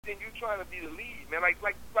then you trying to be the lead, man. Like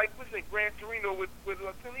what's that, Gran Torino with Clint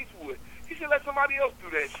Eastwood. He should let somebody else do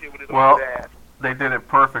that shit with his own ass. They did it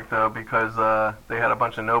perfect though because they had a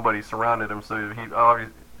bunch of nobodies surrounded him, so he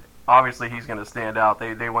obviously he's going to stand out.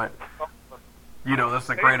 They went, this is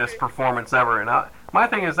the greatest performance ever. And my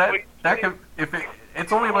thing is that could, if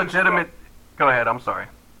it's only legitimate. Go ahead. I'm sorry.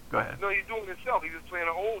 Go ahead. No, he's doing it himself. He's just playing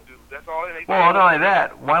an old dude. That's all. Well, not only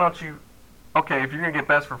that. Why don't you? Okay, if you're going to get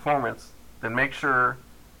best performance, then make sure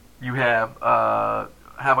you have a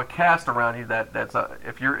cast around you that's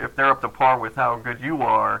if they're up to par with how good you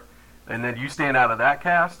are, and then you stand out of that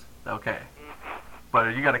cast. Okay. But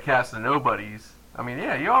if you got a cast of nobodies, I mean,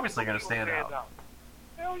 yeah, you're obviously going to stand out.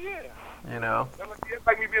 Hell yeah. That's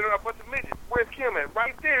like me being a bunch of midgets. Where's Kim at?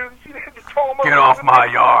 Right there. See that? Just told him get off my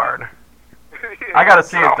yard. I got to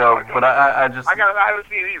see it, though, but I just... I haven't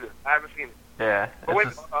seen it either. I haven't seen it. Yeah. But wait,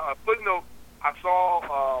 footnote, I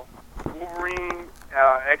saw Wolverine,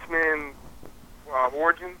 X-Men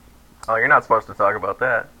Origins. Oh, you're not supposed to talk about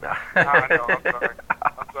that. I know,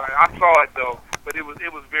 I'm sorry. I saw it, though, but it was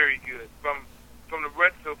very good. From the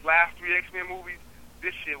rest of the last 3 X-Men movies,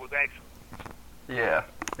 this shit was excellent. Yeah,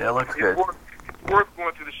 it looks good. It's worth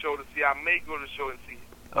going to the show to see. I may go to the show and see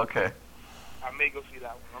it. Okay. I may go see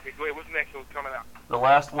that one. Okay, go ahead. What's the next one coming out? The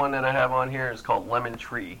last one that I have on here is called Lemon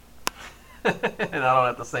Tree. And I don't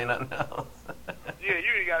have to say nothing else. Yeah,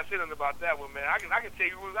 you ain't gotta say nothing about that one, man. I can tell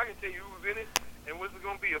you who's in it and what's it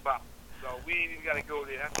gonna be about. So we ain't even gotta go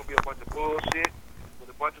there. That's gonna be a bunch of bullshit with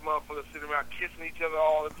a bunch of motherfuckers sitting around kissing each other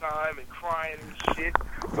all the time and crying and shit.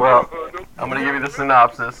 Well, I'm gonna give you the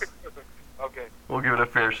synopsis. Okay. We'll give it a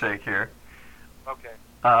fair shake here. Okay.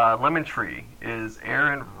 Lemon Tree is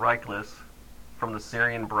Aaron Reichlis from The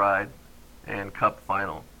Syrian Bride and Cup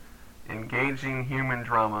Final. Engaging human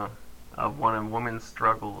drama of one a woman's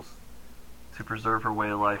struggles to preserve her way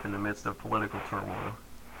of life in the midst of political turmoil.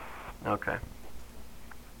 Okay.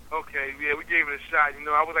 Okay, yeah, we gave it a shot.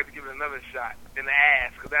 I would like to give it another shot in the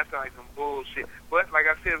ass, because that sounds like some bullshit. But, like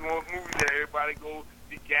I said, most movies that everybody go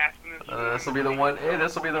be gasping and shit. This will be the one. Hey,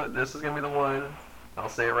 this is going to be the one. I'll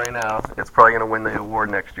say it right now. It's probably going to win the award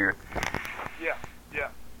next year. Yeah.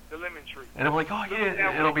 The Lemon Tree. And it'll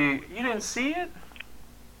be like, you didn't see it?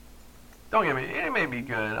 Don't get me, it may be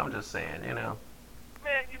good, I'm just saying, Man, you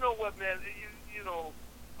know what, man?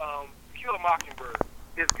 Kill a Mockingbird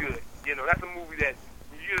is good. That's a movie that,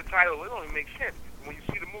 when you hear the title, it don't even make sense. When you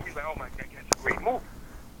see the movie, it's like, oh my God, that's a great movie.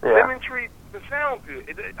 Yeah. Lemon Tree, it sounds good.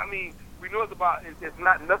 We know it's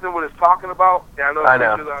not nothing what it's talking about. Yeah, I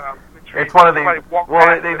know. It's one of the,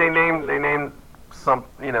 well, they named some,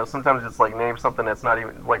 sometimes it's like name something that's not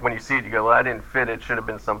even, like when you see it, you go, well, that didn't fit, it should have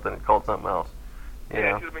been something called something else.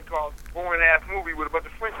 Yeah, it should have been called Boring Ass Movie with a bunch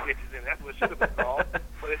of French bitches in it. That's what it should have been called.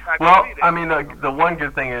 But it's not well, I mean, the one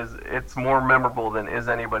good thing is it's more memorable than Is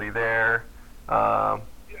Anybody There? Or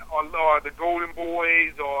The Golden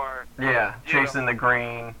Boys, or Chasing the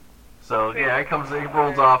Green. So it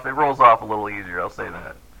rolls off a little easier. I'll say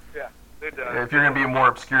that. Yeah, it does. If you're gonna be more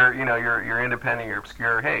obscure, you're independent, you're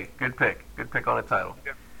obscure. Hey, good pick on a title.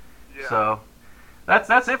 Yeah. So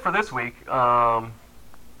that's it for this week.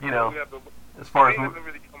 As far as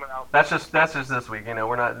that's just this week,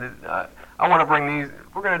 we're not. I want to bring these.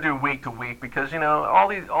 We're gonna do week to week because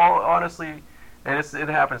all honestly, and it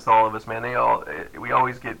happens to all of us, man. We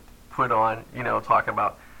always get put on, talking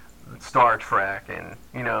about Star Trek and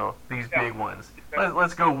these big ones.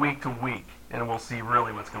 Let's go week to week, and we'll see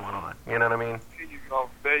really what's going on. You know what I mean? There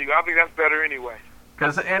you go. I think that's better anyway.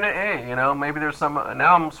 Because maybe there's some.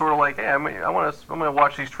 Now I'm sort of like, hey, I'm gonna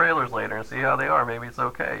watch these trailers later and see how they are. Maybe it's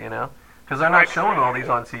okay, Because they're not showing all these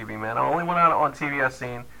on TV, man. The only one on TV I've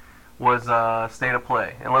seen was State of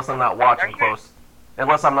Play, unless I'm not watching close.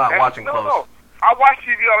 No. I watch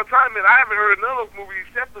TV all the time, man. I haven't heard of none of those movies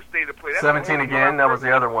except for State of Play. 17 Again, that was the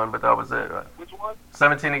other one, but that was it. Which one?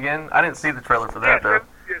 17 Again? I didn't see the trailer for that, though.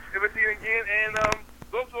 Yeah, 17 Again, and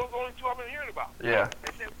those are the only two I've been hearing about. Yeah.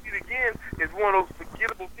 And 17 Again is one of those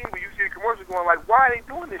forgettable things where you see the commercials going like, why are they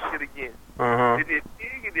doing this shit again? Mm-hmm. They did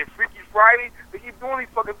Pig, they did Freaky Friday. They keep doing these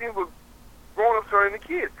fucking things with grown-ups turning the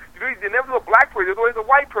kids. They never do a black person. There's always a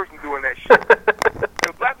white person doing that shit.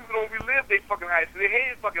 If black people don't relive they fucking high school. They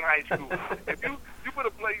hated fucking high school. If you put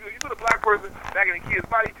a black person back in the kid's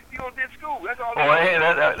body, he gonna ditch school. That's all. Well, hey,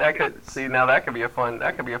 that could see now that could be a fun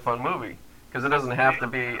movie because it doesn't have to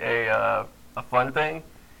be a fun thing.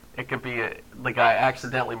 It could be the guy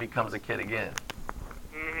accidentally becomes a kid again.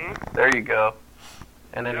 Mm-hmm. There you go.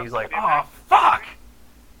 And then he's like, oh fuck.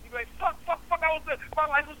 He's like, fuck, my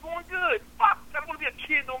life was going good. Fuck, I don't want to be a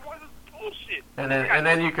kid no more. This is bullshit. And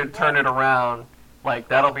then you could turn it around.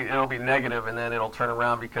 Like it'll be negative, and then it'll turn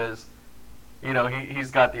around because you know,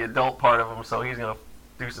 he's got the adult part of him, so he's gonna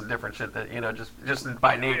do some different shit that, you know, just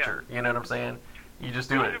by nature. You know what I'm saying? You just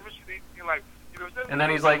do it. And then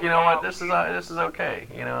he's like, you know what, this is okay.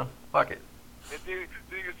 You know, fuck it.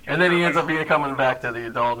 And then he ends up coming back to the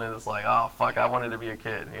adult, and it's like, oh fuck, I wanted to be a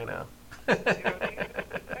kid. You know. That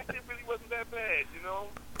shit really wasn't that bad, you know.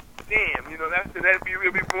 Damn, you know,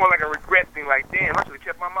 it'd be more like a regret thing. Like, damn, I should have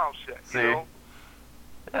kept my mouth shut. See? You know?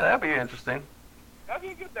 Yeah, that'd be interesting. That'd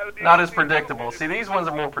be good. That'd be not as predictable. See, these ones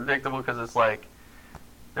are more predictable because it's like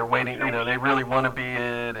they're waiting. You know, they really want to be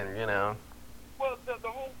it, and you know. Well, the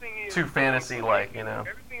whole thing is too fantasy-like, you know.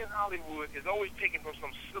 Everything in Hollywood is always taken from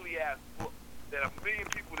some silly ass book that a million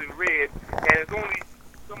people didn't read, and it's only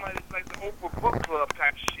somebody like the Oprah Book Club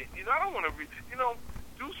type shit. You know, I don't want to read. You know,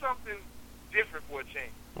 do something different for a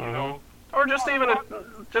change. You know, or just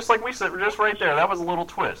just like we said, just right there. That was a little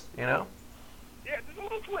twist. You know. Yeah, just a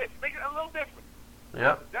little twist. Make it a little different.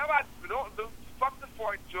 Yep. Now, don't fuck the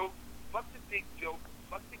fart joke, fuck the dick joke,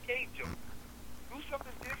 fuck the gay joke. Do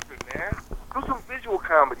something different, man. Do some visual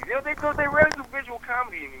comedy. You know, they rarely do visual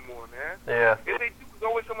comedy anymore, man. Yeah. If they do, it's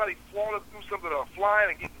always somebody falling through something or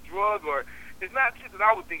flying and getting drugged, or it's not shit that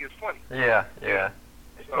I would think is funny. Yeah.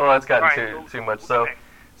 So, well, that's gotten too much. So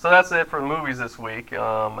that's it for the movies this week. You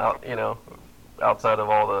know, outside of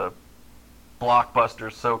all the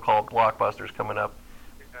blockbusters, so-called blockbusters coming up.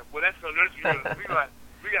 Well, that's we got.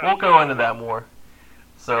 We'll go into that more.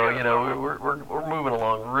 So you know, we're moving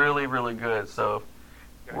along really, really good. So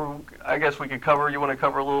I guess we could cover. You want to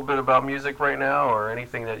cover a little bit about music right now, or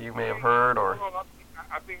anything that you may have heard, or?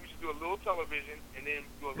 I think we should do a little television, and then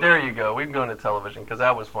do a little. There you go. We can go into television because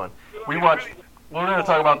that was fun. We're going to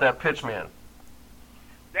talk about that Pitchman.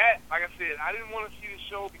 That, like I said, I didn't want to see the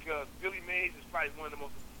show because Billy Mays is probably one of the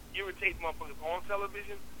most irritating motherfuckers on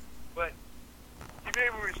television, but you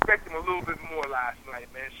made me respect him a little bit more last night,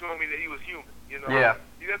 man, showing me that he was human, you know? Yeah.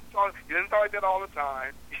 He doesn't talk like that all the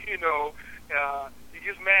time, you know? He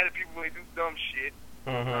gets mad at people when they do dumb shit.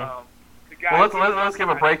 Mm-hmm. Well, let's give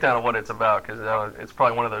a breakdown of what it's about, because it's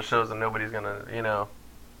probably one of those shows that nobody's going to, you know,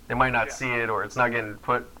 they might not see it, or it's not getting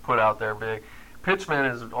put out there big.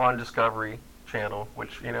 Pitchman is on Discovery Channel,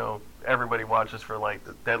 which, you know, everybody watches for, like,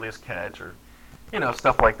 The Deadliest Catch, or you know,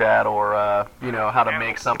 stuff like that, or, you know, how to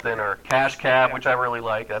make something, or Cash Cab, which I really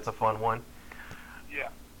like. That's a fun one. Yeah.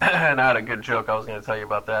 And I had a good joke I was going to tell you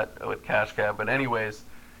about that with Cash Cab. But anyways,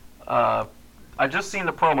 I just seen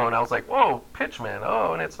the promo, and I was like, whoa, Pitchman.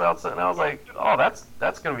 Oh, and it's about something. And I was like, oh, that's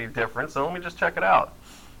going to be different, so let me just check it out.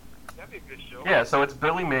 That'd be a good show. Yeah, so it's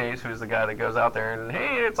Billy Mays, who's the guy that goes out there, and,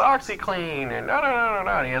 hey, it's OxyClean, and no,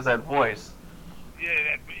 and he has that voice. Yeah,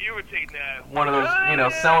 that's irritating. One of those, you know,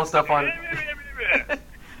 selling stuff on...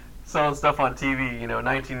 selling stuff on TV, you know,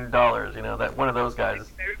 $19, you know, that one of those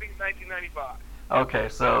guys. Everything's $19.95. Okay,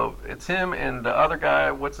 so it's him and the other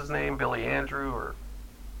guy, what's his name, Billy Andrew, or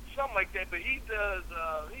something like that. But he does.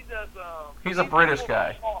 He's a British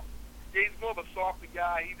guy. He's more of a softer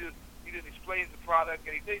guy. He just explains the product,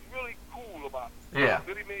 and he's really cool about it. Yeah.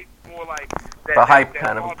 Billy made more like that, the hype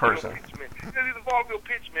kind of a person. He's a vaudeville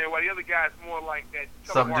pitchman, while the other guy's more like that.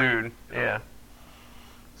 Subdued. Yeah.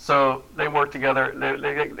 So they work together.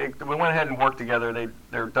 We went ahead and worked together.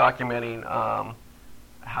 They're documenting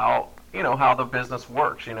how the business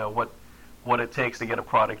works. You know what it takes to get a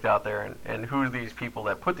product out there, and who are these people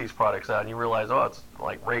that put these products out. And you realize, oh, it's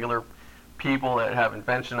like regular people that have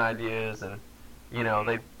invention ideas, and you know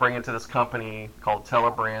they bring it to this company called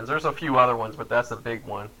Telebrands. There's a few other ones, but that's the big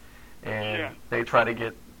one. And they try to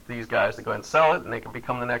get these guys to go and sell it, and they can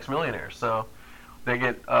become the next millionaire. So they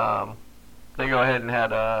get. They go ahead and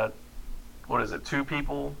had two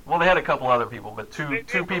people? Well, they had a couple other people, but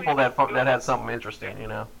two people that had something interesting, you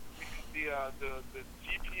know. The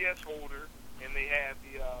GPS holder, and they had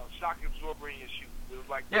the shock absorber in your shoe. It was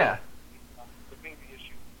like the thing in your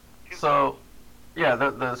shoe. So, yeah,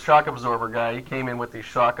 the shock absorber guy, he came in with the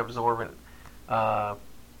shock absorbent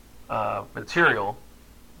material.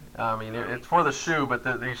 I mean, it's for the shoe, but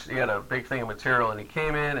he had a big thing of material, and he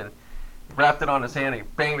came in and wrapped it on his hand. He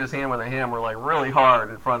banged his hand with a hammer like really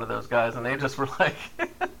hard in front of those guys, and they just were like, "Dude,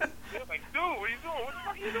 what are you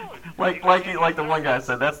doing? What the fuck are you doing?" Like the one guy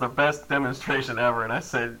said, that's the best demonstration ever. And I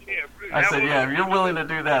said, yeah, if you're willing to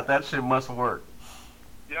do that, that shit must work.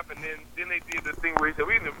 Yep, and then they did the thing where he said,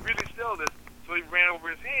 we didn't really sell this, so he ran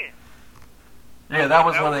over his hand. Yeah, that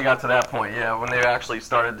was when they got to that point. Yeah, when they actually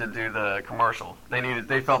started to do the commercial,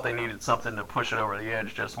 they felt they needed something to push it over the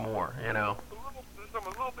edge just more, you know. A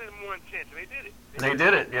little bit more intense, and they did it. They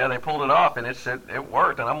did it, yeah. They pulled it off, and it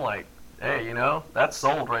worked. And I'm like, hey, you know, that's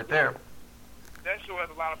sold right there. that show has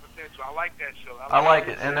a lot of potential. I like that show. I like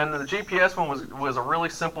it. And then the GPS one was a really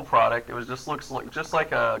simple product. It was just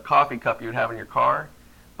like a coffee cup you'd have in your car,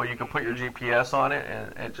 but you can put your GPS on it,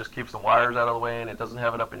 and it just keeps the wires out of the way, and it doesn't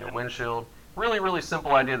have it up in your windshield. Really, really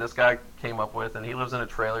simple idea this guy came up with, and he lives in a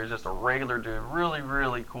trailer. He's just a regular dude. Really,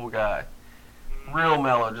 really cool guy. Real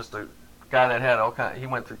mellow. Just a guy that had all kind. He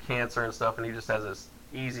went through cancer and stuff, and he just has this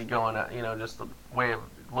easy going, just a way of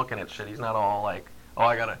looking at shit. He's not all like, oh,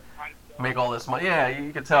 I gotta make all this money. Yeah,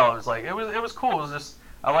 you could tell. It was like it was cool. It was just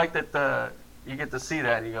I like that you get to see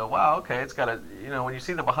that and you go, wow, okay, it's got a when you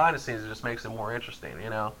see the behind the scenes, it just makes it more interesting.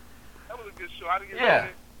 That was a good show. I didn't get yeah,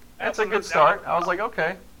 that's a good start. I was like,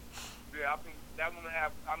 okay. Yeah, I think that one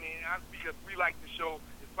have. I mean, because we like the show,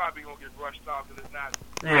 it's probably gonna get rushed off because it's not.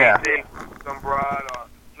 Yeah. Some broad or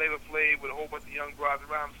Flavor Flav with a whole bunch of young broads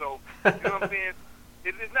around. So you know what I'm saying?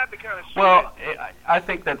 It's not the kind of show. Well, I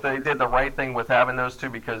think that they did the right thing with having those two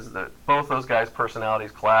because both those guys'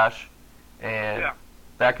 personalities clash, and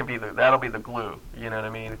that'll be the glue. You know what I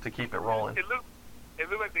mean? To keep it rolling. It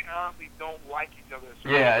looks like they honestly don't like each other. So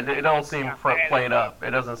yeah, it don't seem played up. It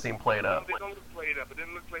doesn't seem played up. They don't look played up. It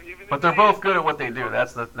didn't look like even. But they're both good at what they do.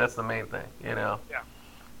 That's the main thing. Yeah.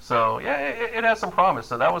 So yeah, it has some promise.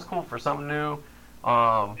 So that was cool for something new.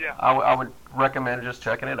 I would recommend just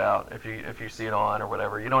checking it out if you see it on or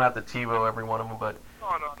whatever. You don't have to TiVo every one of them, but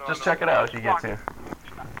just check it out if you get to.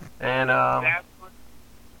 And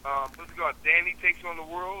let's go. Danny Takes on the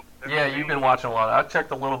World. Yeah, you've been watching a lot. I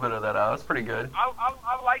checked a little bit of that out. It's pretty good.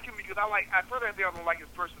 I like him because at first I don't like his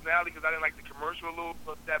personality because I didn't like the commercial a little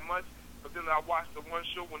that much. But then I watched the one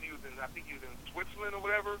show when I think he was in Switzerland or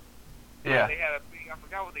whatever. Yeah. They had a thing, I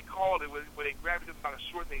forgot what they called it, where they grabbed it by the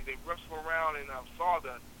short thing. They wrestled around in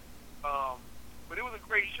sawdust. But it was a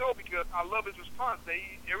great show because I love his response.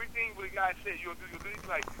 Everything what the guy said, you'll do. He's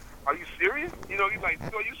like, are you serious? He's like,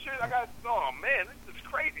 are you serious? Oh man, this is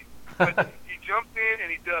crazy. But he jumps in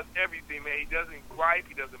and he does everything, man. He doesn't gripe.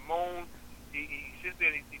 He doesn't moan. He sits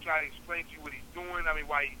there and he tries to explain to you what he's doing. I mean,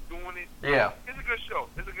 why he's doing it. Yeah. It's a good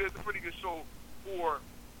show. It's a pretty good show for.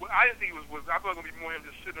 Well, I didn't think it was. I thought it was gonna be more him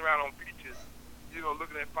just sitting around on beaches,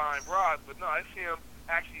 looking at fine broads. But no, it's him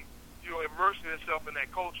actually, immersing himself in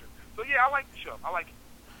that culture. So yeah, I like the show. I like it.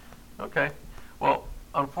 Okay. Well,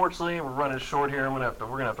 unfortunately, we're running short here. We're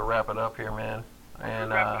gonna have to wrap it up here, man. And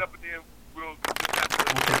we'll wrap it up and then we'll continue.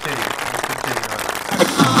 We'll continue.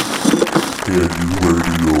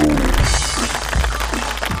 Candy Radio.